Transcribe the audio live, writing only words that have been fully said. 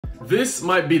This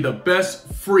might be the best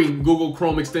free Google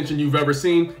Chrome extension you've ever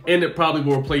seen, and it probably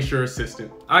will replace your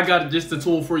assistant. I got just a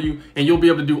tool for you, and you'll be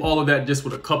able to do all of that just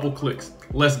with a couple clicks.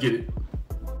 Let's get it.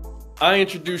 I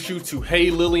introduce you to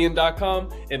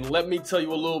HeyLillian.com, and let me tell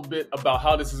you a little bit about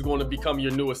how this is going to become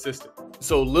your new assistant.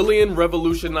 So Lillian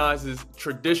revolutionizes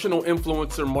traditional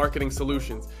influencer marketing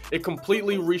solutions. It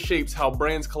completely reshapes how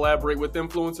brands collaborate with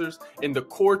influencers, and the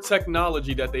core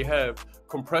technology that they have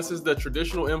compresses the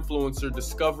traditional influencer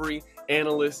discovery,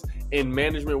 analyst, and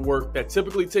management work that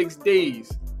typically takes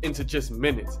days into just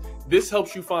minutes. This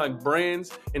helps you find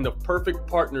brands and the perfect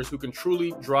partners who can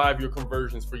truly drive your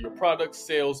conversions for your products,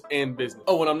 sales, and business.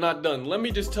 Oh, and I'm not done. Let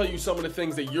me just tell you some of the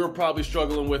things that you're probably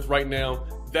struggling with right now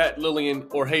that Lillian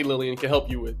or HeyLillian can help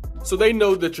you with. So they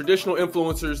know that traditional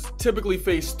influencers typically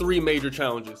face three major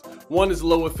challenges. One is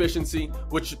low efficiency,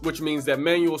 which means that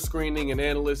manual screening and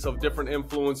analysis of different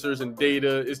influencers and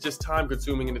data is just time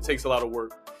consuming and it takes a lot of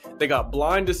work. They got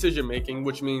blind decision making,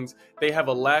 which means they have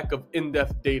a lack of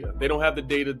in-depth data. They don't have the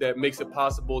data that makes it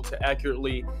possible to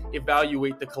accurately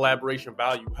evaluate the collaboration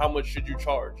value. How much should you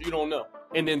charge? You don't know.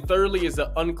 And then thirdly is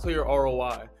the unclear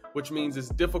ROI, which means it's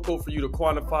difficult for you to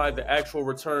quantify the actual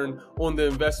return on the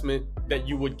investment that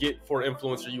you would get for an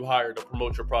influencer you hire to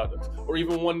promote your products, or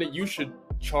even one that you should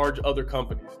charge other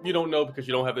companies. You don't know because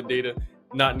you don't have the data.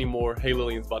 Not anymore.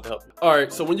 HeyLillian's about to help you. All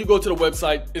right, so when you go to the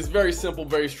website, it's very simple,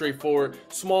 very straightforward.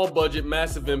 Small budget,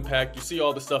 massive impact. You see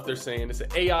all the stuff they're saying. It's an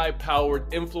AI-powered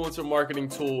influencer marketing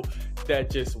tool that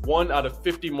just 1 out of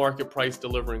 50 market price,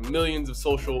 delivering millions of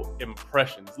social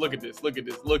impressions. Look at this, look at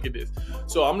this, look at this.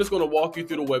 So I'm just gonna walk you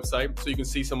through the website so you can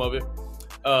see some of it.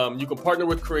 You can partner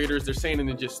with creators. They're saying it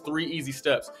in just 3 easy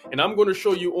steps. And I'm going to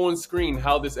show you on screen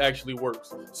how this actually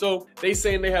works. So they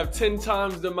saying they have 10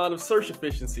 times the amount of search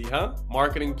efficiency, huh?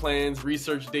 Marketing plans,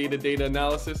 research data, data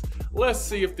analysis. Let's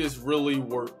see if this really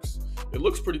works. It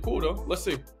looks pretty cool though. Let's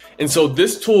see. And so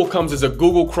this tool comes as a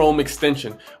Google Chrome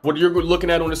extension. What you're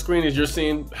looking at on the screen is you're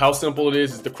seeing how simple it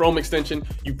is. It's the Chrome extension.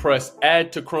 You press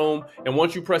add to Chrome. And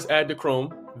once you press add to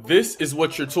Chrome, this is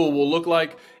what your tool will look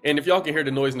like. And if y'all can hear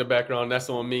the noise in the background, that's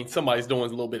on me. Somebody's doing a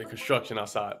little bit of construction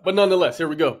outside. But nonetheless, here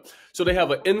we go. So they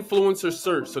have an influencer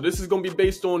search. So this is going to be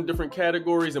based on different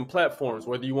categories and platforms,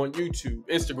 whether you want YouTube,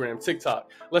 Instagram, TikTok.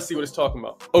 Let's see what it's talking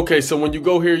about. Okay, so when you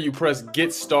go here, you press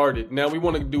get started. Now we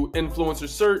want to do influencer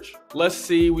search. Let's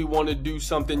see, we want to do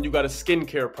something. You got a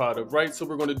skincare product, right? So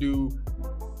we're going to do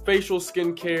facial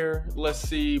skincare. Let's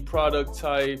see, product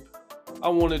type. I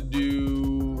want to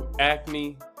do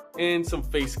acne and some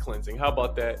face cleansing. How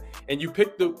about that? And you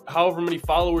pick the however many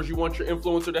followers you want your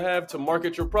influencer to have to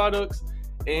market your products.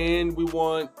 And we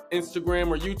want Instagram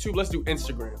or YouTube. Let's do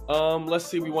Instagram. Let's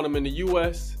see, we want them in the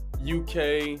US,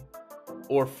 UK,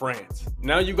 or France.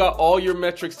 Now you got all your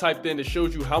metrics typed in. It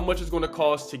shows you how much it's going to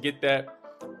cost to get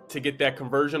that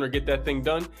conversion or get that thing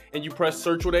done, and you press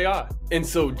search with AI. And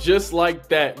so just like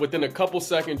that, within a couple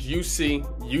seconds,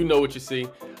 you know what you see.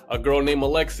 A girl named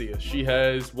Alexia. She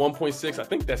has 1.6, I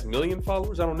think that's million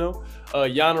followers. I don't know.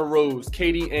 Yana Rose,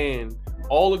 Katie Ann,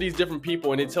 all of these different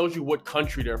people, and it tells you what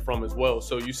country they're from as well.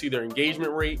 So you see their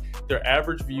engagement rate, their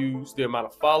average views, the amount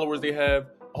of followers they have.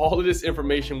 All of this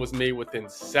information was made within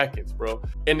seconds, bro.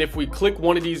 And if we click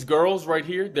one of these girls right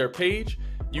here, their page,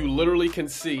 you literally can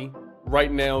see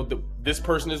right now this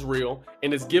person is real,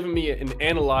 and it's giving me and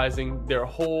analyzing their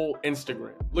whole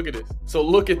Instagram. Look at this. So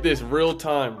look at this real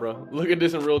time, bro. Look at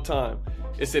this in real time.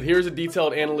 It said, here's a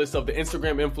detailed analysis of the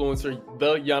Instagram influencer,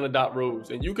 the Yana.Rose.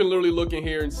 And you can literally look in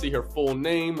here and see her full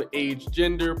name, age,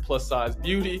 gender, plus size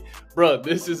beauty. Bruh,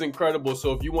 this is incredible.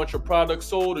 So if you want your product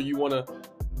sold, or you want to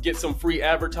get some free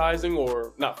advertising,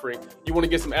 or not free, you want to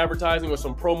get some advertising or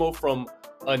some promo from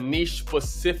a niche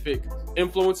specific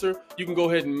influencer, you can go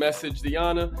ahead and message the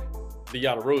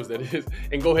Yana.Rose that is,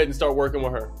 and go ahead and start working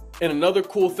with her. And another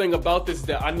cool thing about this is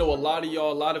that I know a lot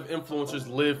of influencers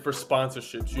live for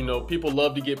sponsorships. You know, people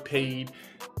love to get paid.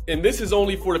 And this is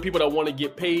only for the people that want to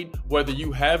get paid, whether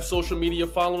you have social media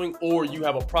following or you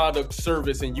have a product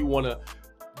service and you want to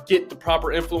get the proper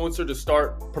influencer to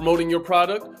start promoting your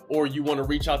product, or you want to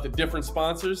reach out to different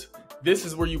sponsors. This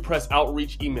is where you press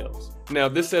outreach emails. Now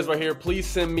this says right here, please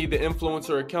send me the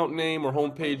influencer account name or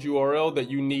homepage URL that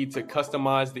you need to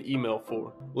customize the email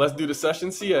for. Let's do the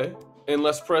session CA and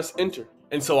let's press enter.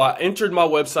 And so I entered my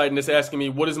website and it's asking me,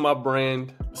 what is my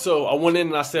brand? So I went in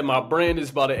and I said, my brand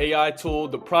is about an AI tool.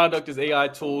 The product is AI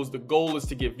tools. The goal is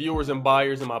to get viewers and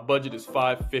buyers, and my budget is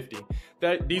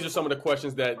 $550. These are some of the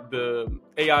questions that the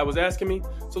AI was asking me.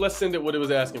 So let's send it what it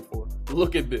was asking for.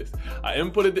 Look at this. I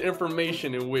inputted the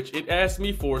information in which it asked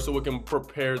me for so it can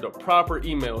prepare the proper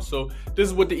email. So this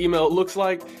is what the email looks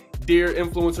like. Dear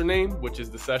influencer name, which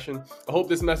is the session. I hope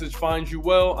this message finds you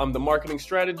well. I'm the marketing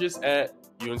strategist at,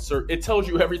 you insert. It tells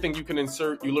you everything you can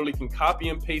insert. You literally can copy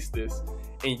and paste this,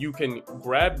 and you can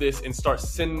grab this and start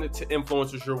sending it to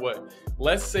influencers your way.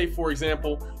 Let's say, for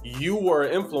example, you were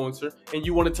an influencer and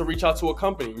you wanted to reach out to a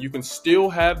company. You can still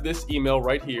have this email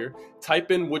right here. Type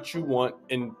in what you want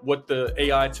and what the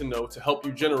AI to know to help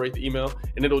you generate the email,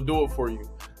 and it'll do it for you.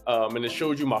 And it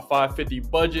shows you my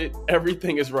 $550 budget.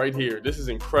 Everything is right here. This is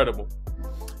incredible.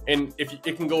 And if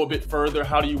it can go a bit further,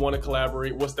 how do you want to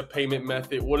collaborate? What's the payment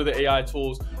method? What are the AI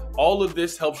tools? All of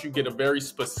this helps you get a very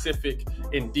specific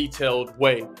and detailed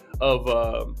way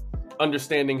of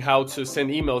understanding how to send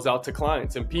emails out to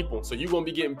clients and people. So you're going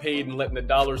to be getting paid and letting the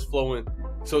dollars flow in.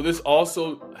 So this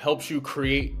also helps you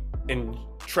create and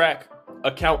track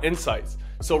account insights.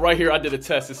 So right here, I did a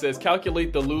test. It says,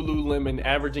 calculate the Lululemon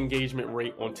average engagement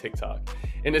rate on TikTok.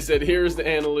 And it said, here's the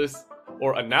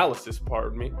analysis,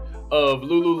 pardon me, of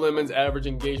Lululemon's average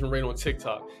engagement rate on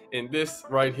TikTok. And this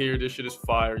right here, this shit is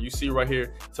fire. You see right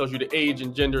here, it tells you the age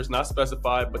and gender is not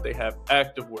specified, but they have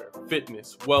activewear,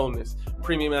 fitness, wellness,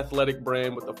 premium athletic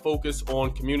brand with a focus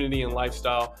on community and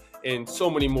lifestyle, and so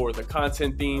many more. The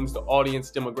content themes, the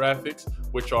audience demographics,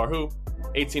 which are who?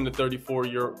 18 to 34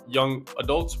 year young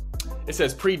adults. It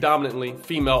says predominantly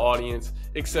female audience,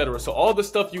 etc. So all the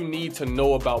stuff you need to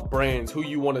know about brands, who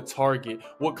you want to target,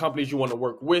 what companies you want to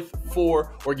work with,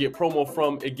 for, or get promo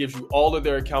from, it gives you all of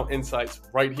their account insights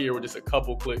right here with just a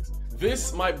couple clicks.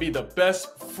 This might be the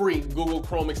best free Google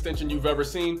Chrome extension you've ever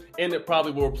seen, and it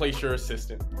probably will replace your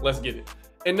assistant. Let's get it.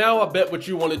 And now I bet what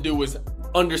you want to do is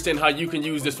understand how you can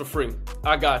use this for free.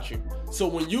 I got you. So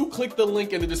when you click the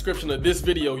link in the description of this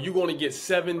video, you're going to get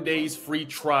 7 days free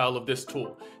trial of this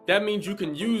tool. That means you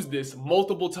can use this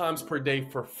multiple times per day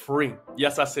for free.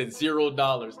 Yes, I said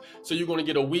 $0. So you're going to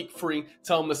get a week free.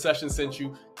 Tell them the session sent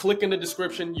you. Click in the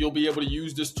description. You'll be able to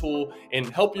use this tool and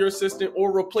help your assistant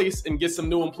or replace and get some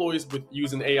new employees with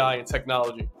using AI and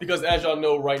technology. Because as y'all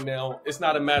know right now, it's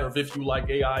not a matter of if you like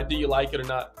AI, do you like it or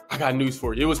not? I got news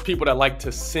for you. It was people that like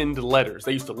to send letters.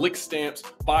 They used to lick stamps,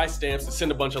 buy stamps, and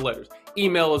send a bunch of letters.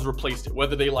 Email has replaced it,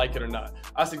 whether they like it or not.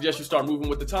 I suggest you start moving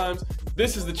with the times.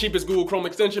 This is the cheapest Google Chrome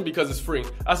extension because it's free.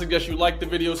 I suggest you like the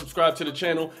video, subscribe to the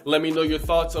channel, let me know your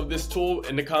thoughts of this tool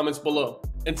in the comments below.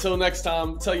 Until next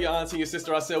time, tell your auntie and your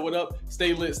sister I said what up.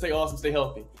 Stay lit, stay awesome, stay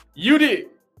healthy. You did!